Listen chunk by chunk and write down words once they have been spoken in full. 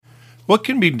What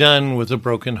can be done with a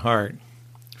broken heart?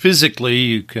 Physically,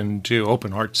 you can do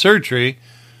open heart surgery,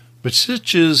 but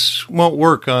stitches won't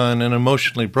work on an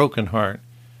emotionally broken heart.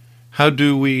 How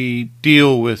do we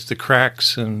deal with the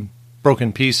cracks and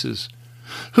broken pieces?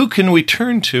 Who can we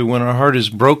turn to when our heart is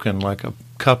broken like a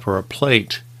cup or a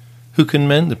plate? Who can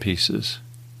mend the pieces?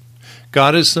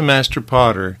 God is the master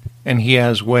potter, and he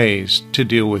has ways to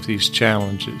deal with these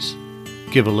challenges.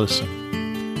 Give a listen.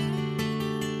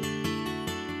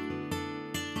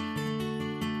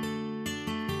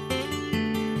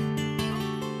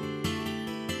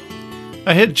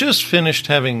 I had just finished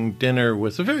having dinner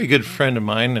with a very good friend of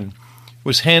mine and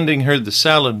was handing her the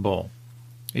salad bowl,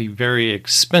 a very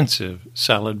expensive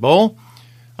salad bowl.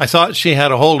 I thought she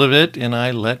had a hold of it, and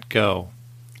I let go.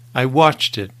 I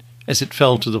watched it as it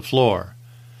fell to the floor.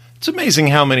 It's amazing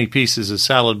how many pieces a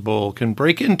salad bowl can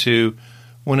break into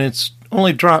when it's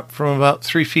only dropped from about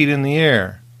 3 feet in the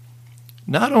air.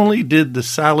 Not only did the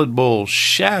salad bowl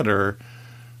shatter,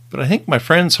 but I think my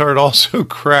friend's heart also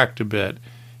cracked a bit.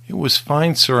 It was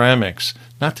fine ceramics,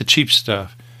 not the cheap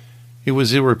stuff. It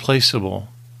was irreplaceable,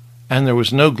 and there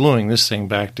was no gluing this thing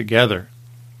back together.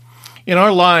 In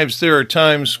our lives, there are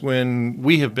times when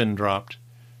we have been dropped,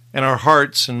 and our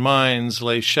hearts and minds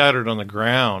lay shattered on the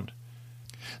ground.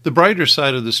 The brighter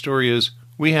side of the story is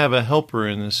we have a helper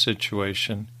in this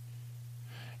situation.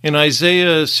 In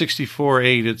Isaiah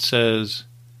 64:8 it says,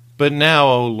 "But now,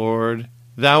 O Lord,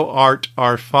 thou art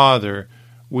our Father,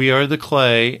 we are the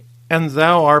clay, and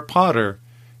thou art potter,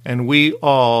 and we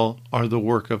all are the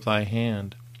work of thy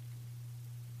hand."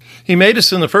 He made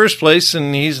us in the first place,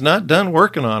 and he's not done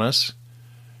working on us.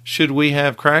 Should we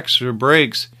have cracks or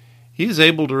breaks, he is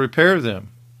able to repair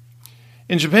them.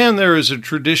 In Japan, there is a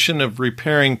tradition of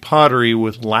repairing pottery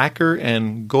with lacquer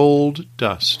and gold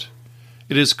dust.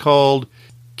 It is called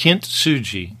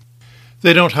kintsugi.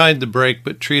 They don't hide the break,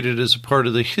 but treat it as a part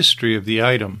of the history of the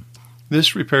item.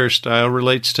 This repair style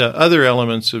relates to other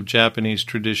elements of Japanese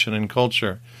tradition and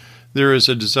culture. There is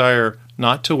a desire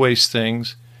not to waste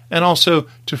things, and also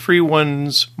to free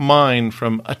one's mind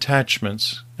from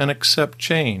attachments and accept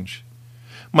change.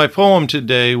 My poem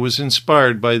today was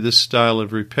inspired by this style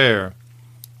of repair.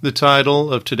 The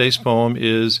title of today's poem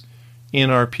is In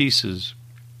Our Pieces.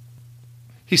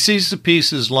 He sees the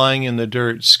pieces lying in the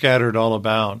dirt, scattered all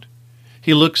about.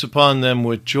 He looks upon them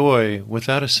with joy,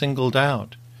 without a single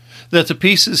doubt, that the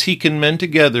pieces he can mend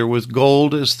together with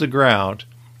gold as the grout,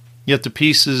 yet the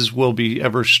pieces will be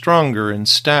ever stronger and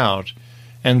stout,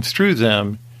 and through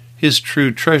them his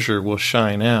true treasure will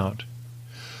shine out.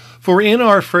 For in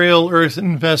our frail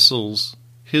earthen vessels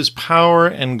his power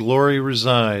and glory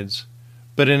resides,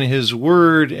 but in his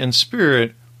word and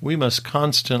spirit we must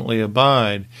constantly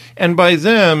abide, and by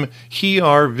them he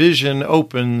our vision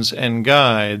opens and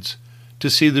guides, to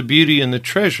see the beauty and the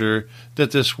treasure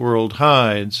that this world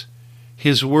hides.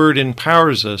 His word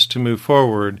empowers us to move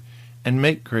forward and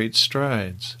make great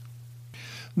strides.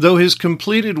 Though his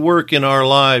completed work in our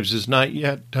lives is not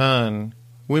yet done,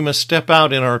 we must step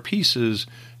out in our pieces,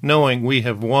 knowing we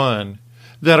have won,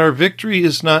 that our victory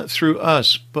is not through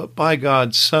us, but by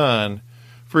God's Son,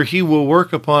 for he will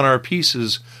work upon our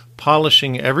pieces,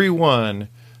 polishing every one,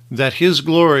 that his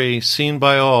glory, seen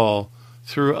by all,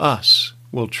 through us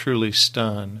will truly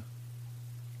stun.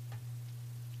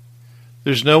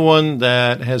 There's no one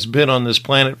that has been on this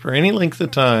planet for any length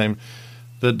of time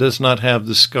that does not have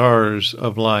the scars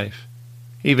of life.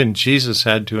 Even Jesus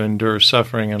had to endure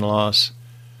suffering and loss.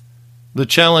 The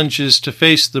challenge is to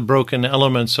face the broken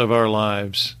elements of our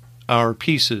lives, our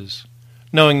pieces,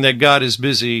 knowing that God is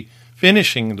busy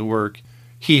finishing the work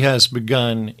he has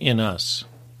begun in us.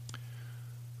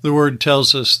 The Word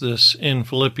tells us this in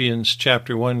Philippians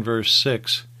chapter 1, verse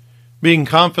 6, "Being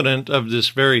confident of this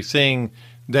very thing,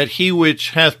 that he which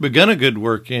hath begun a good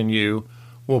work in you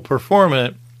will perform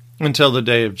it until the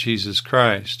day of Jesus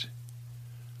Christ."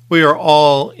 We are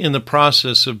all in the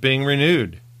process of being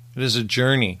renewed. It is a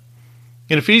journey.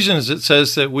 In Ephesians it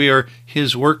says that we are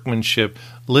his workmanship,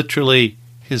 literally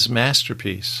his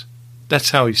masterpiece.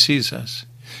 That's how he sees us.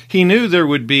 He knew there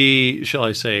would be, shall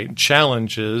I say,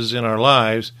 challenges in our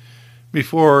lives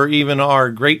before even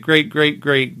our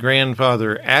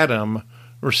great-great-great-great-grandfather Adam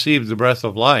received the breath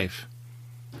of life.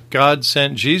 God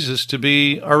sent Jesus to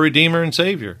be our Redeemer and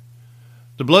Savior.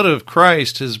 The blood of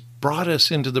Christ has brought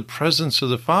us into the presence of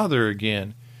the Father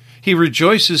again. He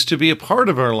rejoices to be a part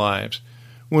of our lives.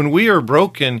 When we are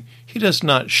broken, he does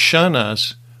not shun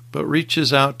us, but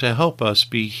reaches out to help us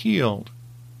be healed.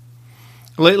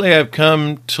 Lately, I've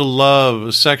come to love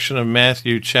a section of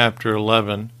Matthew chapter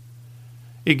 11.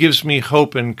 It gives me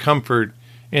hope and comfort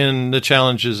in the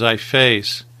challenges I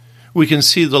face. We can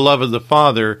see the love of the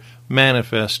Father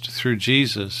manifest through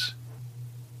Jesus.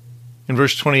 In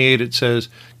verse 28 it says,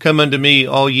 "Come unto me,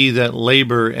 all ye that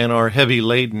labor and are heavy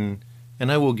laden,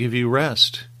 and I will give you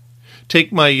rest.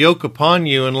 Take my yoke upon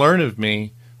you and learn of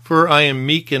me, for I am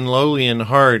meek and lowly in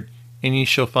heart, and ye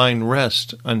shall find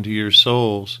rest unto your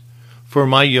souls. For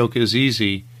my yoke is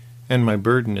easy, and my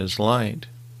burden is light."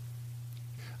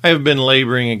 I have been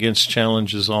laboring against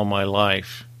challenges all my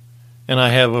life, and I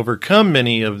have overcome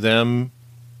many of them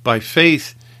by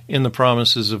faith in the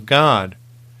promises of God.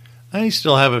 I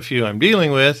still have a few I'm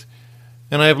dealing with,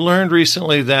 and I have learned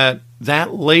recently that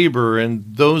labor and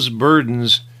those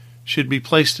burdens should be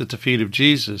placed at the feet of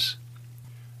Jesus.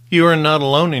 You are not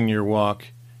alone in your walk.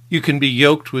 You can be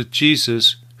yoked with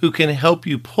Jesus, who can help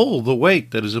you pull the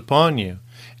weight that is upon you.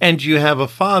 And you have a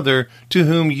Father to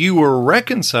whom you were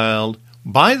reconciled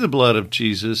by the blood of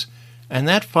Jesus, and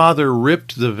that Father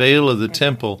ripped the veil of the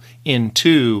temple in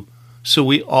two so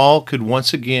we all could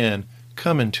once again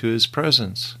come into his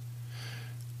presence.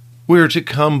 We are to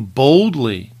come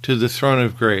boldly to the throne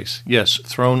of grace. Yes,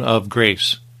 throne of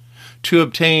grace. To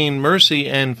obtain mercy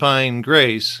and find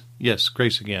grace. Yes,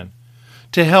 grace again.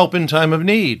 To help in time of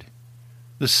need.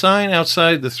 The sign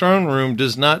outside the throne room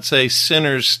does not say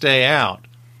sinners stay out.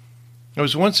 I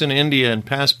was once in India and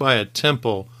passed by a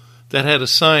temple that had a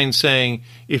sign saying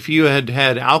if you had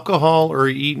had alcohol or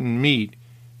eaten meat,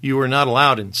 you were not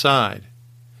allowed inside.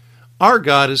 Our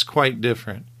God is quite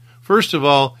different. First of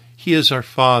all, he is our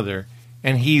Father,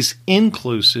 and he's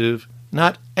inclusive,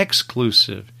 not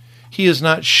exclusive. He is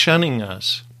not shunning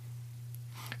us.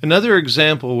 Another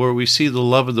example where we see the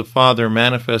love of the Father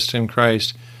manifest in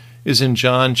Christ is in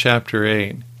John chapter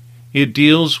 8. It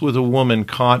deals with a woman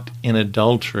caught in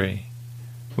adultery.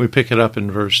 We pick it up in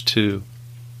verse 2.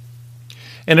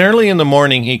 "And early in the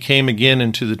morning he came again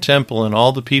into the temple, and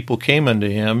all the people came unto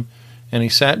him, and he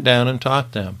sat down and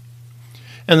taught them.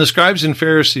 And the scribes and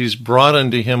Pharisees brought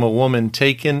unto him a woman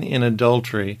taken in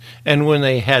adultery, and when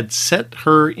they had set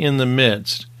her in the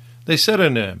midst, they said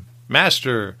unto him,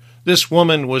 Master, this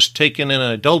woman was taken in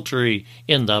adultery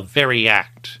in the very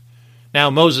act. Now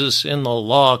Moses in the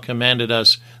law commanded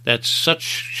us that such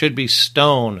should be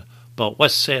stoned, but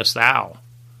what sayest thou?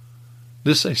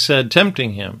 This they said,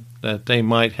 tempting him, that they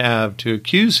might have to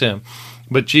accuse him.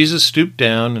 But Jesus stooped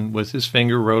down and with his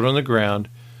finger wrote on the ground,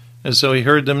 as though he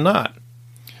heard them not.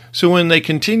 So when they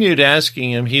continued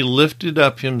asking him, he lifted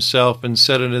up himself and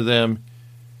said unto them,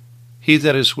 He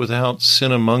that is without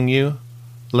sin among you,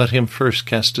 let him first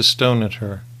cast a stone at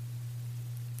her.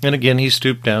 And again he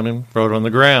stooped down and wrote on the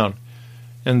ground.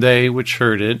 And they which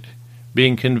heard it,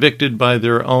 being convicted by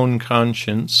their own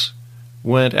conscience,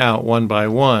 went out one by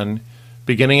one,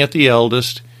 beginning at the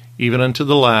eldest, even unto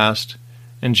the last,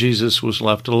 and Jesus was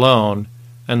left alone,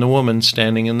 and the woman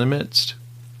standing in the midst.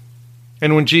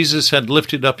 And when Jesus had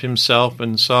lifted up himself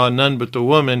and saw none but the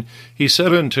woman, he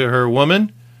said unto her,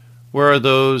 Woman, where are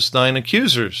those thine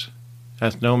accusers?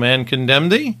 Hath no man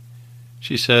condemned thee?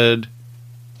 She said,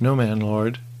 No man,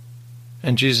 Lord.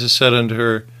 And Jesus said unto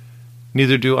her,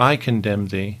 Neither do I condemn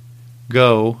thee.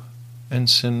 Go and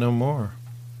sin no more.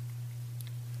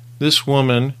 This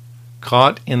woman,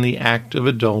 caught in the act of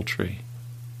adultery,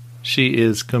 she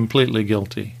is completely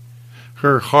guilty.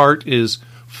 Her heart is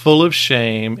full of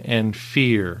shame and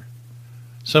fear.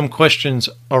 Some questions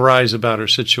arise about her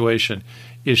situation.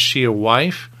 Is she a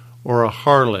wife or a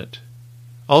harlot?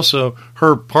 Also,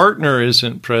 her partner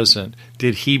isn't present.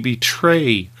 Did he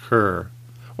betray her?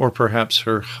 Or perhaps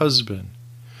her husband?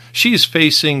 She is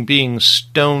facing being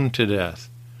stoned to death.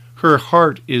 Her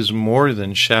heart is more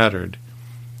than shattered.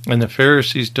 And the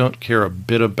Pharisees don't care a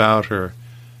bit about her.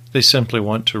 They simply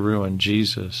want to ruin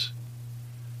Jesus.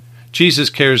 Jesus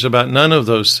cares about none of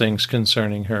those things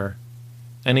concerning her,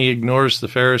 and he ignores the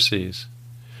Pharisees.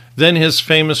 Then his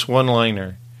famous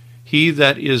one-liner, He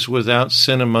that is without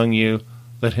sin among you,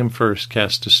 let him first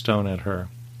cast a stone at her.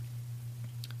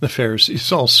 The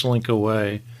Pharisees all slink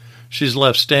away. She's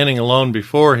left standing alone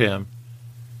before him.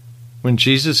 When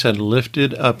Jesus had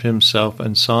lifted up himself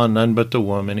and saw none but the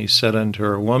woman, he said unto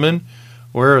her, Woman,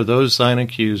 where are those thine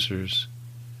accusers?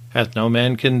 Hath no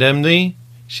man condemned thee?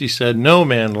 She said, No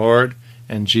man, Lord.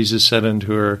 And Jesus said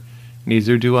unto her,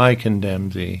 Neither do I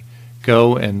condemn thee.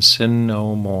 Go and sin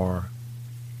no more.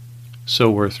 So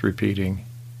worth repeating.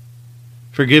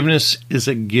 Forgiveness is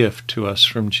a gift to us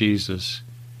from Jesus.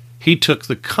 He took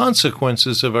the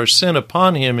consequences of our sin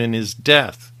upon him in his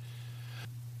death.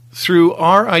 Through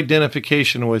our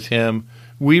identification with him,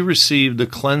 we receive the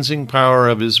cleansing power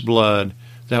of his blood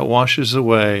that washes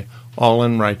away all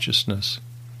unrighteousness.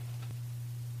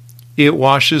 It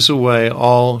washes away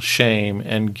all shame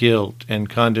and guilt and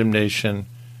condemnation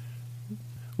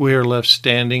we are left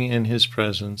standing in his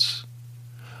presence.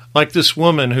 Like this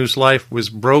woman whose life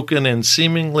was broken and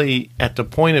seemingly at the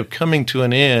point of coming to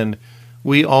an end,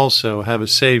 we also have a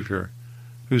Savior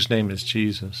whose name is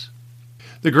Jesus.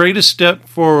 The greatest step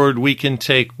forward we can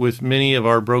take with many of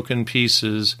our broken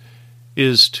pieces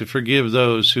is to forgive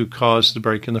those who caused the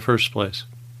break in the first place.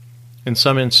 In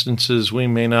some instances, we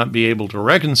may not be able to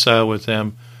reconcile with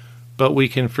them, but we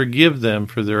can forgive them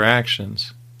for their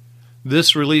actions.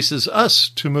 This releases us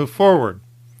to move forward.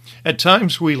 At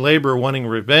times we labor wanting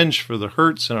revenge for the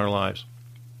hurts in our lives.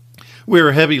 We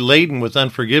are heavy laden with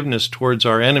unforgiveness towards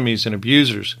our enemies and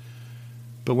abusers,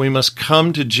 but we must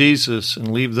come to Jesus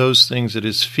and leave those things at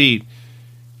his feet,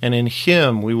 and in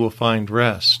him we will find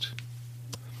rest.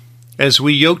 As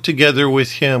we yoke together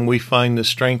with him, we find the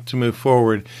strength to move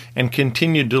forward and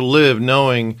continue to live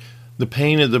knowing the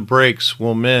pain of the breaks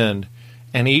will mend,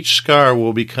 and each scar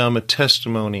will become a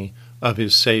testimony of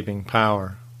his saving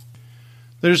power.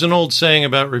 There's an old saying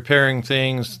about repairing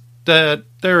things that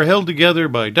they're held together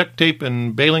by duct tape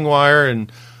and baling wire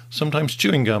and sometimes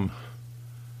chewing gum.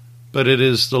 But it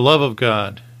is the love of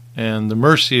God and the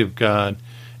mercy of God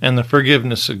and the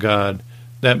forgiveness of God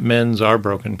that mends our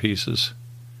broken pieces.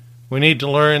 We need to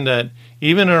learn that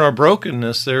even in our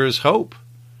brokenness there is hope.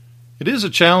 It is a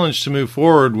challenge to move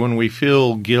forward when we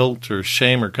feel guilt or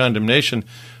shame or condemnation,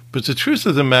 but the truth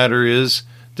of the matter is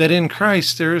that in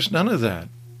Christ there is none of that.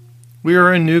 We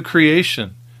are a new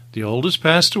creation. The old has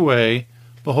passed away.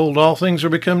 Behold, all things are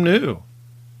become new.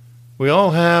 We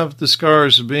all have the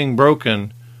scars of being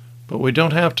broken, but we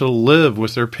don't have to live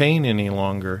with their pain any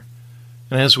longer.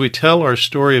 And as we tell our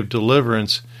story of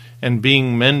deliverance and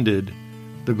being mended,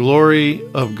 the glory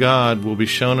of God will be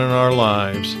shown in our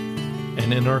lives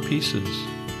and in our pieces.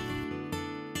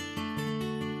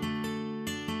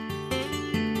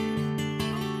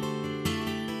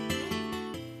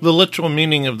 The literal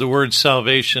meaning of the word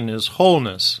salvation is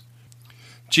wholeness.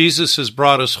 Jesus has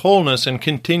brought us wholeness and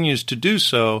continues to do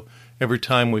so every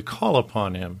time we call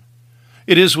upon him.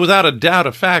 It is without a doubt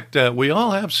a fact that we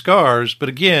all have scars, but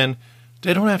again,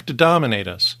 they don't have to dominate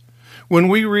us. When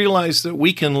we realize that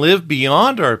we can live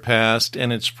beyond our past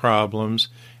and its problems,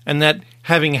 and that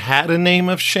having had a name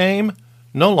of shame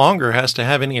no longer has to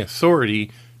have any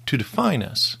authority to define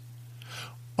us.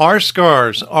 Our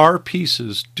scars, our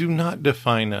pieces, do not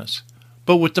define us,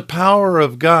 but with the power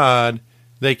of God,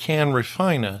 they can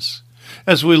refine us.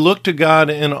 As we look to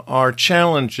God in our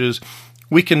challenges,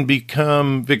 we can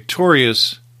become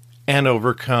victorious and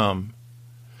overcome.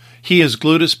 He has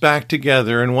glued us back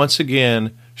together and once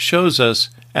again shows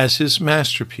us as his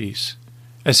masterpiece,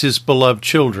 as his beloved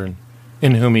children,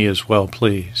 in whom he is well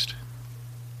pleased.